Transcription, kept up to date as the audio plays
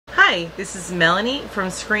Hi, this is Melanie from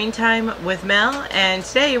Screen Time with Mel, and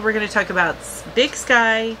today we're going to talk about Big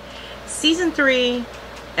Sky Season 3,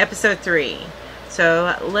 Episode 3.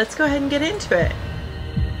 So let's go ahead and get into it.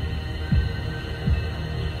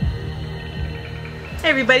 Hey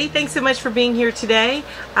everybody, thanks so much for being here today.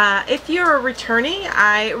 If you're returning,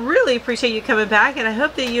 I really appreciate you coming back, and I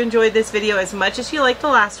hope that you enjoyed this video as much as you liked the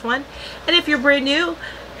last one. And if you're brand new,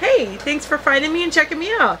 hey, thanks for finding me and checking me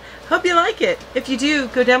out. Hope you like it. If you do,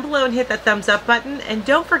 go down below and hit that thumbs up button, and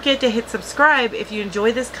don't forget to hit subscribe if you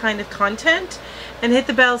enjoy this kind of content, and hit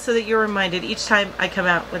the bell so that you're reminded each time I come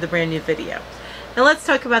out with a brand new video. Now let's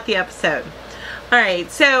talk about the episode.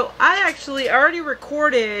 Alright, so I actually already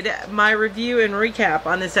recorded my review and recap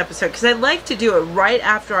on this episode because I like to do it right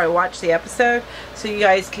after I watch the episode so you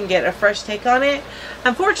guys can get a fresh take on it.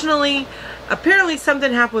 Unfortunately, apparently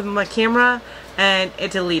something happened with my camera and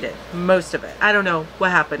it deleted most of it. I don't know what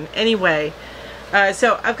happened. Anyway,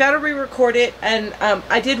 so I've got to re-record it, and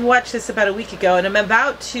I did watch this about a week ago, and I'm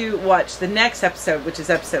about to watch the next episode, which is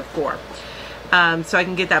episode 4. So I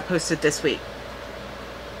can get that posted this week.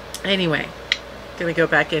 Anyway, gonna go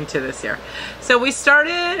back into this here. So we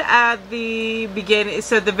started at the beginning.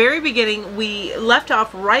 So the very beginning, we left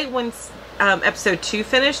off right when episode 2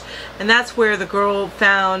 finished, and that's where the girl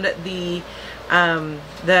found the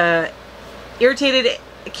irritated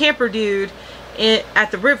camper dude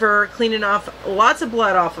at the river, cleaning off lots of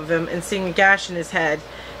blood off of him and seeing a gash in his head.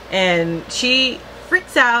 And she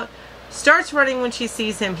freaks out, starts running when she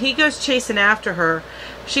sees him. He goes chasing after her.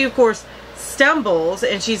 She, of course, stumbles,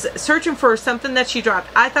 and she's searching for something that she dropped.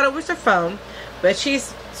 I thought it was her phone, but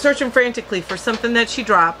she's searching frantically for something that she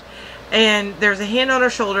dropped. And there's a hand on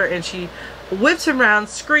her shoulder, and she whips him around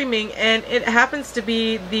screaming, and it happens to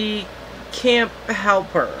be the camp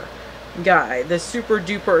helper guy, the super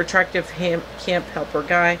duper attractive camp helper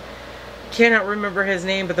guy. Cannot remember his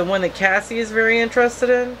name, but the one that Cassie is very interested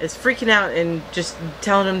in is freaking out and just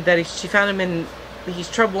telling him that she found him in he's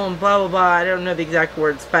trouble and blah blah blah. I don't know the exact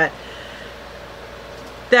words, but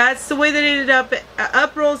that's the way that it ended up.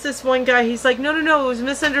 Up rolls this one guy. He's like, no, it was a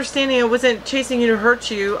misunderstanding. I wasn't chasing you to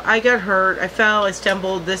hurt you. I got hurt. I fell. I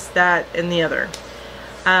stumbled. This, that, and the other.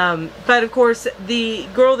 But of course, the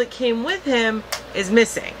girl that came with him is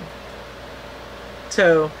missing.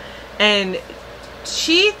 So, and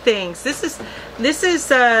she thinks this is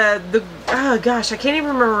the oh gosh, I can't even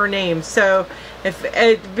remember her name. So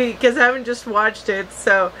because I haven't just watched it.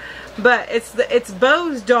 So, but it's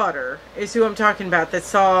Beau's daughter is who I'm talking about that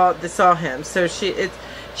saw him. So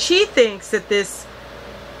she thinks that this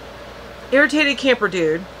irritated camper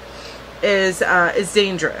dude is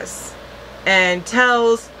dangerous, and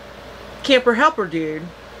tells camper helper dude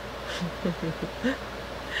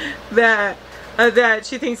that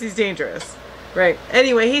she thinks he's dangerous. Right.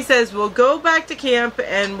 Anyway, he says, we'll go back to camp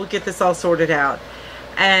and we'll get this all sorted out.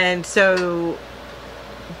 And so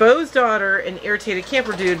Beau's daughter and irritated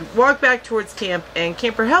camper dude walk back towards camp, and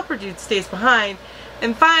camper helper dude stays behind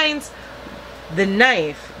and finds the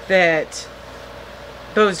knife that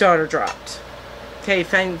Beau's daughter dropped. Okay,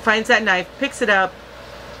 finds that knife, picks it up,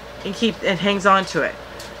 and hangs on to it.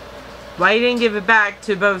 Why he didn't give it back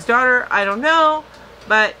to Beau's daughter, I don't know,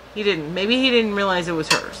 but he didn't. Maybe he didn't realize it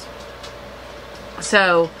was hers.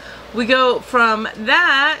 So we go from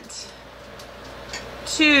that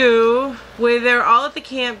to where they're all at the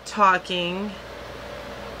camp talking,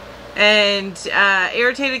 and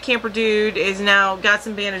irritated camper dude is now got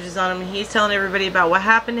some bandages on him, and he's telling everybody about what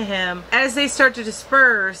happened to him. As they start to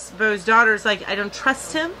disperse, Beau's daughter's like, I don't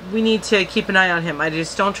trust him. We need to keep an eye on him. I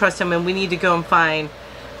just don't trust him, and we need to go and find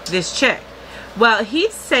this chick. Well,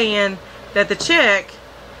 he's saying that the chick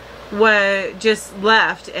just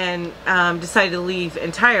left and decided to leave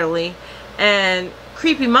entirely, and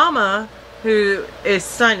creepy mama, who is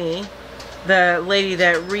Sunny, the lady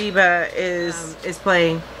that Reba is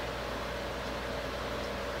playing,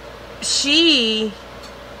 she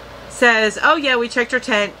says, oh yeah, we checked her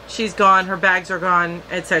tent, she's gone, her bags are gone,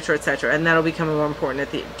 etc, etc, and that'll become more important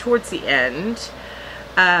towards the end.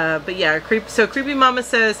 But yeah, creepy mama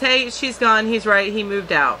says, hey, she's gone, he's right, he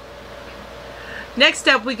moved out. Next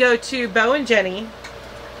up, we go to Beau and Jenny.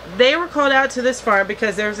 They were called out to this farm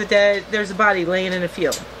because there's a body laying in a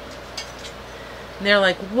field. And they're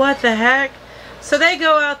like, what the heck? So they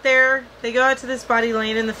go out there. They go out to this body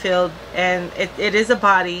laying in the field, and it is a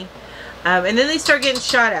body. And then they start getting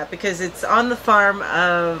shot at because it's on the farm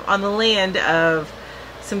on the land of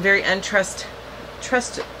some very untrustful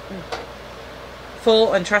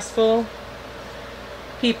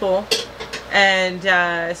people. And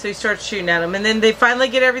so he starts shooting at him, and then they finally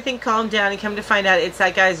get everything calmed down and come to find out it's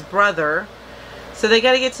that guy's brother. So they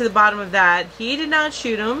got to get to the bottom of that. He did not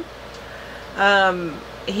shoot him.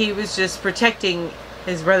 he was just protecting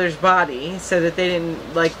his brother's body so that they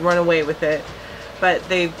didn't like run away with it. But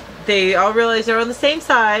they all realize they're on the same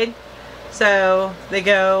side, so they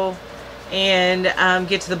go and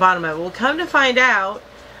get to the bottom of it. Well, come to find out,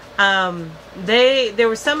 there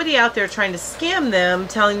was somebody out there trying to scam them,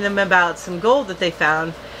 telling them about some gold that they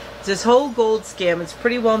found. It's this whole gold scam. It's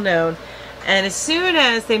pretty well known. And as soon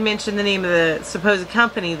as they mentioned the name of the supposed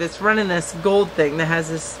company that's running this gold thing that has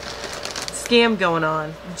this scam going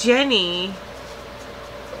on, Jenny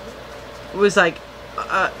was like,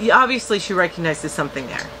 obviously she recognizes something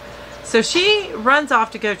there. So she runs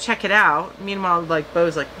off to go check it out. Meanwhile, like,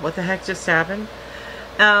 Beau's like, what the heck just happened?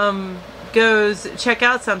 Goes check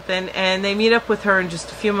out something, and they meet up with her, and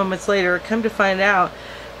just a few moments later, come to find out,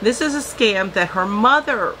 this is a scam that her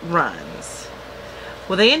mother runs.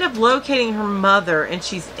 Well, they end up locating her mother, and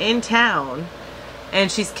she's in town,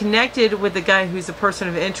 and she's connected with the guy who's a person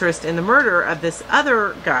of interest in the murder of this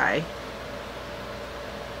other guy.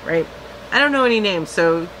 Right? I don't know any names,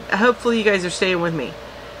 so hopefully you guys are staying with me.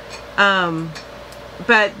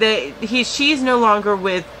 But she's no longer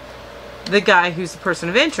with the guy who's the person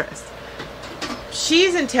of interest.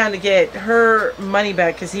 She's in town to get her money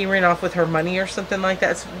back because he ran off with her money or something like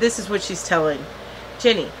that. So this is what she's telling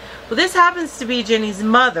Jenny. Well, this happens to be Jenny's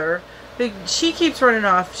mother, but she keeps running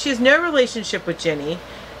off. She has no relationship with Jenny,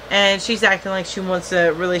 and she's acting like she wants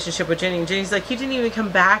a relationship with Jenny. And Jenny's like, you didn't even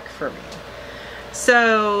come back for me.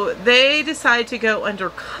 So they decide to go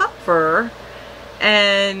undercover,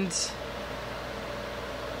 and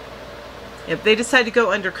they decide to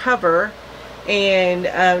go undercover and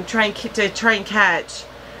try and catch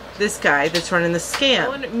this guy that's running the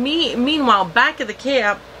scam. Meanwhile, back at the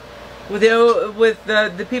camp, with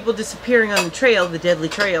the people disappearing on the trail, the deadly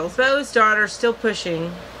trails, Beau's daughter's still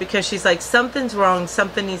pushing because she's like, something's wrong,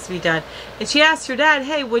 something needs to be done. And she asks her dad,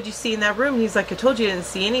 hey, what'd you see in that room? And he's like, I told you I didn't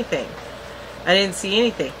see anything. I didn't see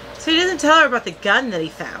anything. So he doesn't tell her about the gun that he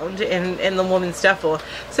found in the woman's duffel.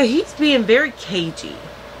 So he's being very cagey.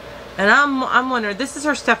 And I'm wondering, this is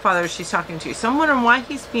her stepfather she's talking to, so I'm wondering why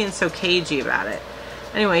he's being so cagey about it.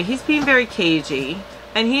 Anyway, he's being very cagey.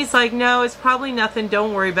 And he's like, no, it's probably nothing,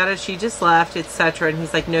 don't worry about it, she just left, etc. And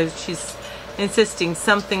he's like, no, she's insisting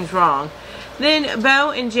something's wrong. Then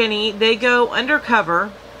Beau and Jenny, they go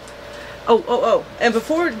undercover. And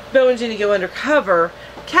before Beau and Jenny go undercover,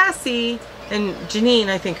 Cassie and Janine,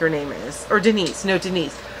 I think her name is, or Denise, no,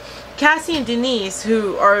 Denise. Cassie and Denise,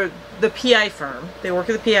 who are the PI firm, they work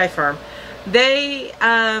at the PI firm, they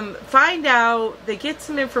find out, they get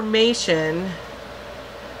some information,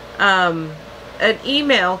 an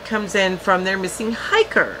email comes in from their missing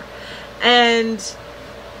hiker, and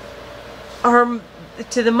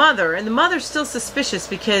to the mother, and the mother's still suspicious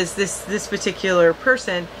because this particular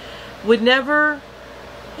person would never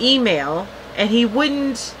email, and he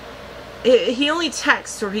only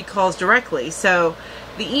texts or he calls directly, so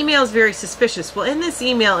the email is very suspicious. Well, in this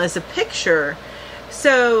email is a picture,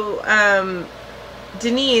 so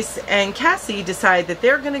Denise and Cassie decide that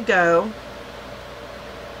they're going to go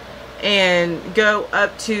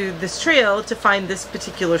up to this trail to find this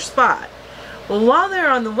particular spot. Well, while they're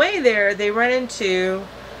on the way there, they run into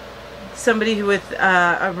somebody who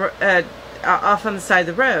off on the side of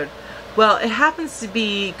the road. Well, it happens to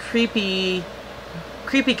be creepy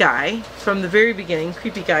guy from the very beginning.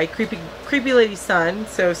 Creepy guy, creepy lady's son,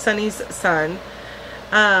 so Sonny's son,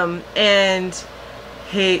 and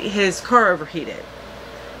his car overheated.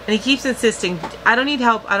 And he keeps insisting, I don't need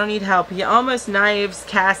help, I don't need help. He almost knives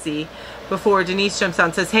Cassie before Denise jumps out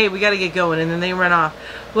and says, hey, we got to get going, and then they run off.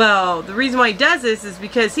 Well, the reason why he does this is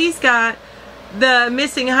because he's got the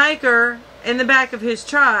missing hiker in the back of his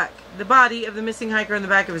truck, the body of the missing hiker in the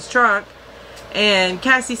back of his truck, and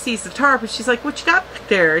Cassie sees the tarp, and she's like, what you got back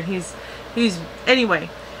there? And he's anyway,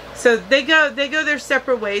 so they go their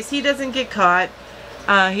separate ways. He doesn't get caught.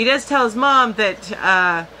 He does tell his mom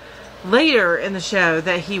that later in the show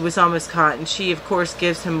that he was almost caught, and she of course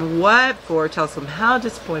gives him what for, tells him how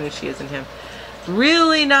disappointed she is in him.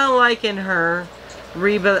 Really not liking her.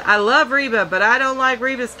 Reba, I love Reba, but I don't like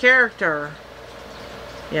Reba's character.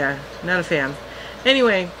 Yeah, not a fan.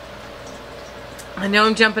 Anyway, I know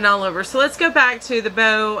I'm jumping all over, so let's go back to the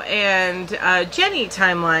Beau and Jenny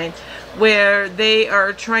timeline, where they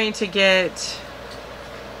are trying to get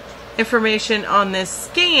information on this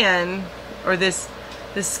scan, or this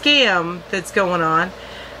scam that's going on.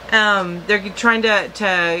 They're trying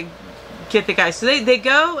to get the guy. So they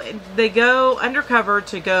go undercover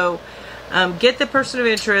to go get the person of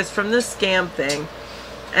interest from this scam thing,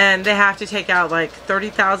 and they have to take out like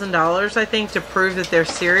 $30,000, I think, to prove that they're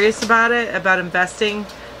serious about it, about investing.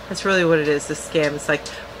 That's really what it is, this scam. It's like,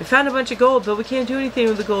 we found a bunch of gold, but we can't do anything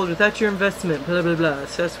with the gold without your investment, blah, blah, blah.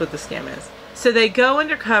 So that's what the scam is. So they go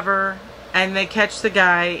undercover, and they catch the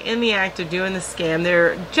guy in the act of doing the scam.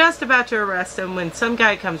 They're just about to arrest him when some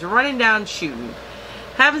guy comes running down shooting.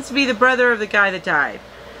 Happens to be the brother of the guy that died.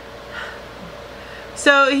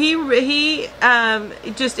 So he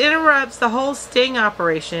just interrupts the whole sting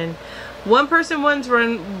operation. One person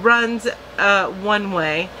runs one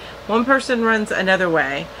way. One person runs another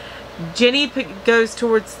way. Jenny goes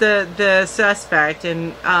towards the suspect,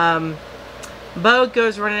 and Beau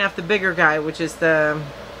goes running after the bigger guy, which is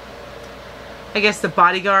I guess the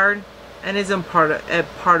bodyguard, and isn't part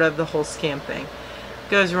of the whole scam thing.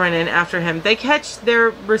 Goes running after him. They catch their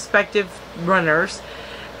respective runners,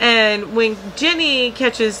 and when Jenny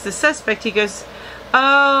catches the suspect, he goes,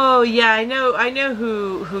 "Oh yeah, I know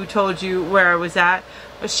who told you where I was at.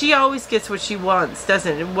 But she always gets what she wants,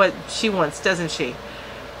 doesn't she?"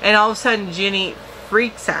 And all of a sudden, Jenny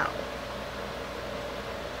freaks out,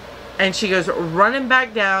 and she goes running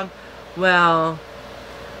back down. Well,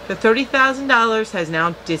 the $30,000 has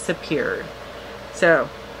now disappeared. So,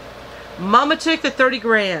 Mama took the 30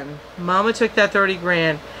 grand. Mama took that 30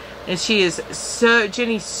 grand. And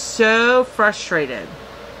Jenny's so frustrated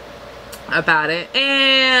about it.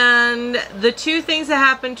 And the two things that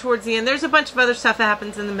happen towards the end, there's a bunch of other stuff that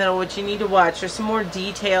happens in the middle, which you need to watch. There's some more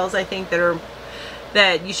details, I think,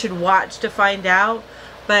 that you should watch to find out.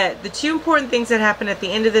 But the two important things that happen at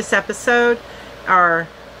the end of this episode are,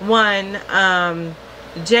 one,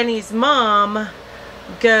 Jenny's mom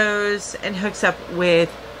goes and hooks up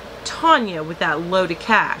with Tanya with that load of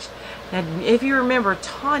cash. Now, if you remember,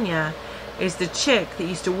 Tanya is the chick that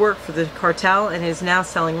used to work for the cartel and is now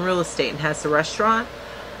selling real estate and has the restaurant.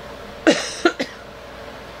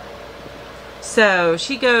 So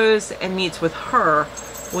she goes and meets with her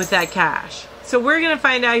with that cash. So we're going to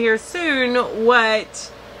find out here soon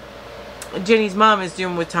what Jenny's mom is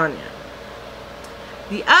doing with Tanya.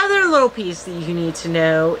 The other little piece that you need to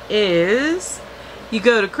know is you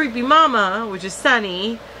go to Creepy Mama, which is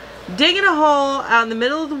Sunny, digging a hole out in the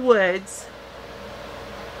middle of the woods.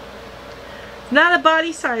 Not a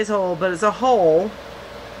body size hole, but it's a hole.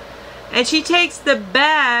 And she takes the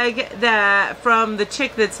bag from the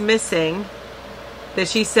chick that's missing, that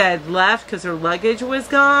she said left because her luggage was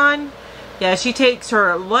gone. Yeah, she takes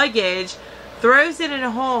her luggage, throws it in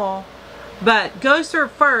a hole, but goes through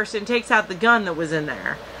it first and takes out the gun that was in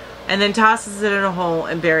there, and then tosses it in a hole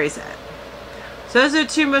and buries it. So those are the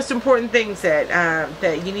two most important things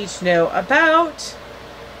that you need to know about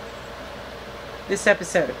this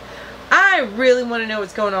episode. I really want to know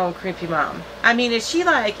what's going on with Creepy Mom. I mean, is she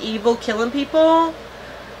like evil, killing people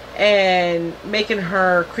and making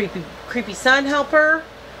her creepy son help her?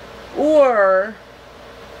 Or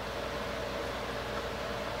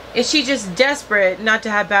is she just desperate not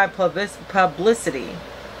to have bad publicity?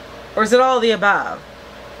 Or is it all the above?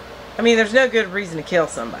 I mean, there's no good reason to kill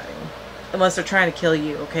somebody. Unless they're trying to kill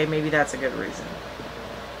you. Okay, maybe that's a good reason.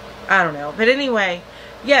 I don't know. But anyway,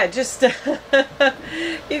 yeah, just you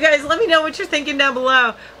guys, let me know what you're thinking down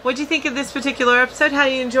below. What do you think of this particular episode? How are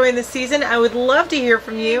you enjoying this season? I would love to hear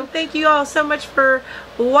from you. Thank you all so much for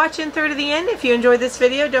watching through to the end. If you enjoyed this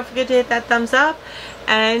video, don't forget to hit that thumbs up.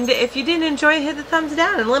 And if you didn't enjoy it, hit the thumbs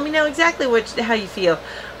down and let me know exactly how you feel.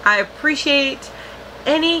 I appreciate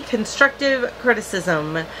any constructive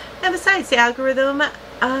criticism. And besides, the algorithm,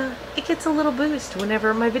 it gets a little boost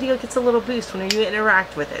whenever my video gets a little boost whenever you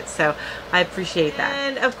interact with it. So I appreciate that.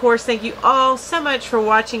 And of course, thank you all so much for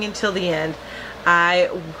watching until the end. I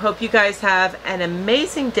hope you guys have an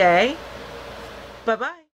amazing day. Bye-bye.